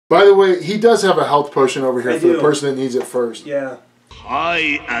By the way, he does have a health potion over here for the person that needs it first. Yeah.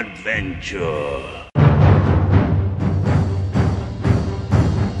 High adventure.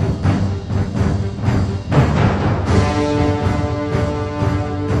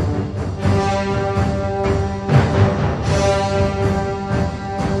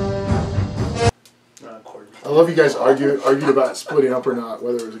 I love you guys argued about splitting up or not,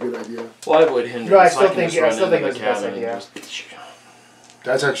 whether it was a good idea. Well, I would hinder. No, I still think it was the best idea.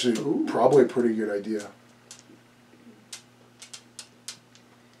 That's actually probably a pretty good idea.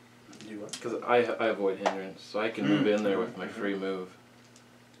 Because I avoid hindrance, so I can move in there with my free move.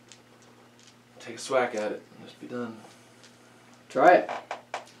 Take a swhack at it, and just be done. Try it.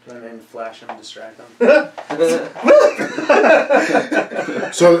 And then flash him, distract him.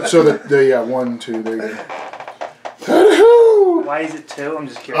 So the 1, 2, there you go. Why is it 2? I'm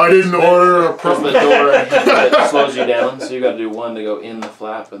just curious. I didn't order a Because the door it slows you down, so you got to do 1 to go in the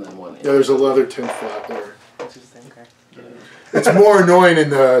flap and then 1 in. Yeah, there's a leather tin flap there. Interesting. Okay. It's more annoying in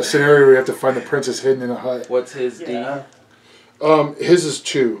the scenario where you have to find the princess hidden in a hut. What's his D? His is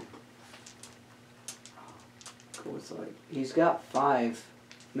 2. Cool. It's like he's got 5.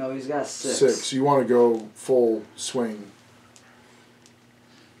 No, he's got 6. 6. You want to go full swing.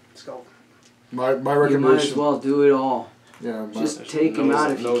 Let's go. My recommendation. You might as well do it all. Yeah. Just take him out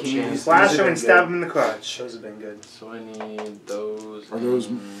if you can. Flash him and stab him in the crotch. Those have been good. So I need those. Are those?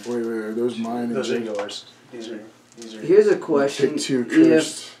 Wait. Are those mine? Those are yours. These are. Here's a question. Pick 2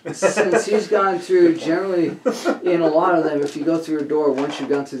 cursed. Since he's gone through, generally, in a lot of them, if you go through a door, once you've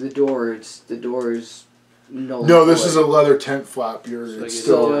gone through the door, the door is no, this is a leather tent flap.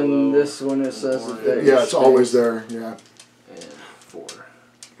 So in this one it says that yeah, it's always there. Yeah. And 4.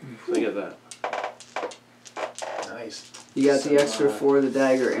 So I get that. Nice. You got the extra 4, the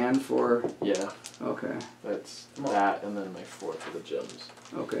dagger, and 4. Yeah. Okay. That's that, and then my 4 for the gems.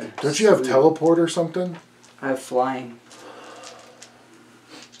 Okay. Don't you have teleport or something? I have flying.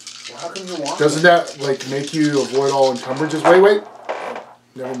 Well, how come you want? Doesn't that like make you avoid all encumbrances? Wait.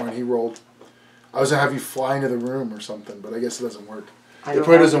 Never mind. He rolled. I was gonna have you fly into the room or something, but I guess it doesn't work. It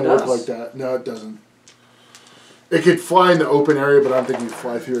probably doesn't work like that. No, it doesn't. It could fly in the open area, but I'm thinking you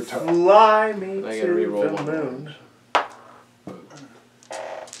fly through a tunnel. Fly me I to gotta re-roll the 1 moon.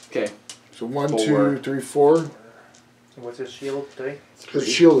 Okay. So 1, 4. 2, 3, 4. What's his shield? 3? His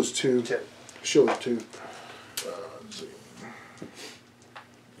shield is 2. 2. Shield is 2. Let's see.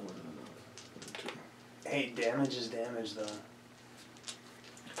 Hey, damage is damage, though.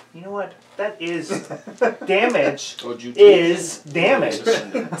 You know what? That is damage. Is damage.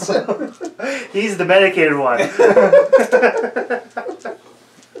 He's the medicated one.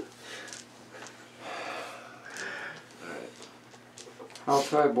 I'll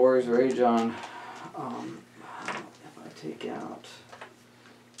try Boar's Rage on. If I take out.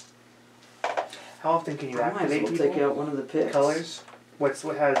 How often can you I might as activate well people? take out one of the picks. Colors? How does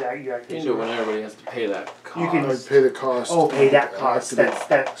that you activate? You can do it when everybody has to pay that cost. You can I'd pay the cost. Oh, pay that cost. Activate.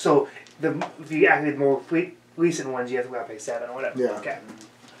 That's so if you activate more recent ones, you have to pay 7 or whatever. Yeah. Okay.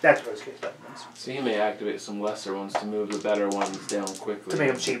 That's worst case that means. So you may activate some lesser ones to move the better ones down quickly. To make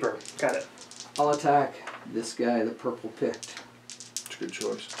them cheaper. Got it. I'll attack this guy, the purple picked. It's a good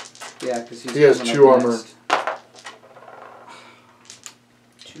choice. Yeah, because He has 2 armor. Next.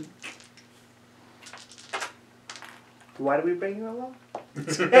 2. Why do we bring you along? More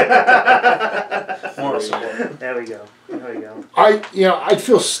support. There we go. There we go. I'd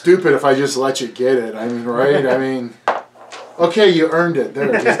feel stupid if I just let you get it. I mean, right? I mean, okay, you earned it. There,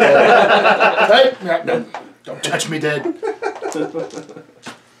 just hey, no, don't touch me, dead.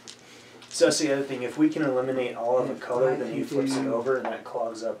 So that's the other thing. If we can eliminate all of the color, then he flips it over, and that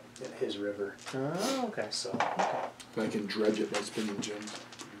clogs up his river. Oh, okay. So, If I can dredge it by spinning gems.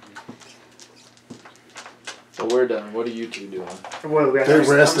 So we're done. What are you 2 doing? well, They I'm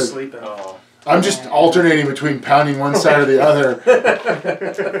rested. sleeping. Oh. I'm just alternating between pounding one side or the other.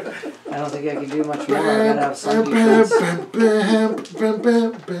 I don't think I can do much more. I gotta have some defense.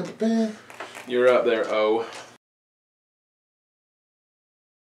 You're up there, O.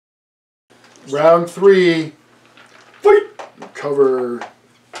 Round 3. Fight! Cover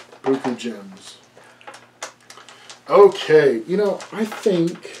Buku gems. Okay, I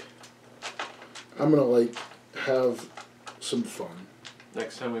think I'm gonna have some fun.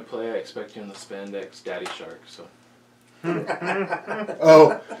 Next time we play, I expect you in the spandex Daddy Shark, so.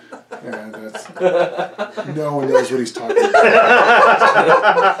 Oh, yeah, that's... No one knows what he's talking about.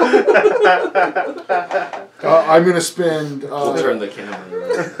 I'm going to spend... We'll turn the camera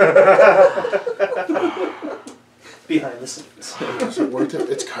around. Behind the scenes. Is it worth it?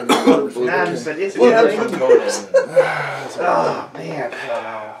 It's kind of worth it. But it's Conan. Oh, man. I don't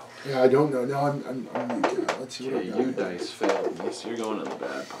know. Yeah, I don't know. No, I'm let's see what I got. You dice failed me, so you're going in the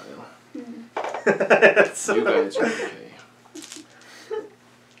bad pile. So You guys are okay.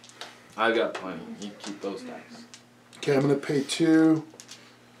 I got plenty. You keep those dice. Okay, I'm gonna pay 2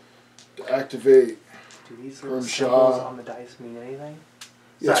 to activate. do these little From symbols Shaw. on the dice mean anything?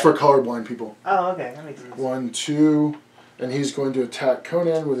 It's for colorblind people. Oh, okay, that makes sense. 1, 2, and he's going to attack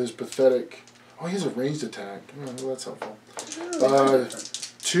Conan with his pathetic. Oh, he has a ranged attack. Oh, well, that's helpful.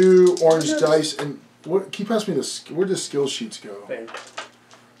 2 orange dice and what? Keep asking me the where does skill sheets go?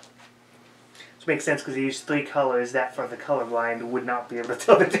 Which makes sense because he used 3 colors that for the colorblind would not be able to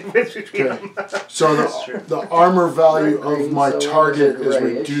tell the difference between them. So the armor value of my target is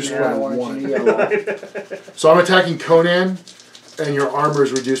reduced by orange, 1. yellow. So I'm attacking Conan, and your armor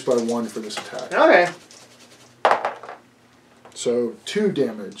is reduced by 1 for this attack. Okay. So 2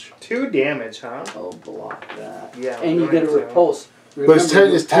 damage. 2 damage, huh? Oh, block that. Yeah. And you get a repulse. But it's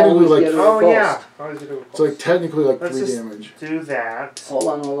Remember, you technically always like- get a Oh, repulse. yeah. Always get a repulse. It's like technically like Let's 3 just damage. do that.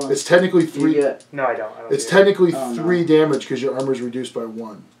 Hold on. It's technically You 3. get, No, I don't. It's do technically Oh, no. 3 damage because your armor is reduced by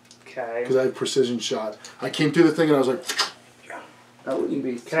 1. Okay. Because I have precision shot. I came through the thing and I was like, that wouldn't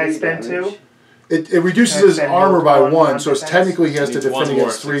be Can I 3 spend damage. 2? it reduces Can I his spend armor more by on 1, so it's defense? technically he has to Needs defend one more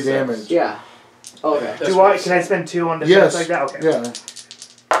against 3 success. damage. Yeah. Okay. Can I spend 2 on defense Yes. like that? Okay. Yeah.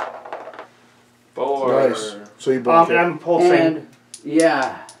 4. Nice. So you block it. I'm pulsing. And,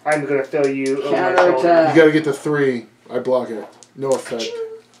 yeah. I'm gonna fill you over my Counterattack. shoulder. You gotta get to 3. I block it. No effect.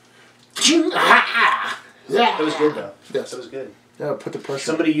 That Yeah. was good though. Yes. That was good. Yeah, put the pressure.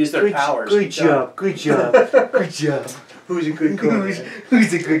 Somebody used their powers. Good job. Good job. Good job. Who's a good Conan?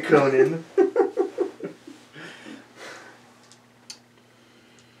 Who's a good Conan?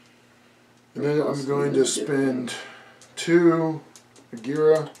 And then I'm going to spend 2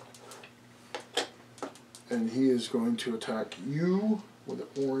 Agira. And he is going to attack you with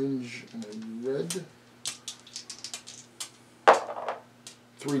an orange and a red.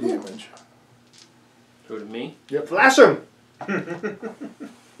 3 damage. Go to me. Yep. Flash him! They've already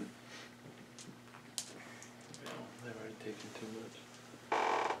taken too much.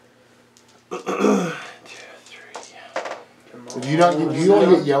 2, 3. Do you not? Do you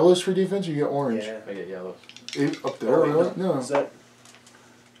only get yellows for defense, or you get orange? Yeah. I get yellow. Up there, really? No. Is that?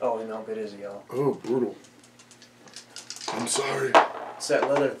 Oh no, it is a yellow. Oh, brutal. I'm sorry. It's that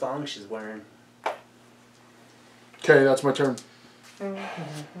leather thong she's wearing. Okay, that's my turn.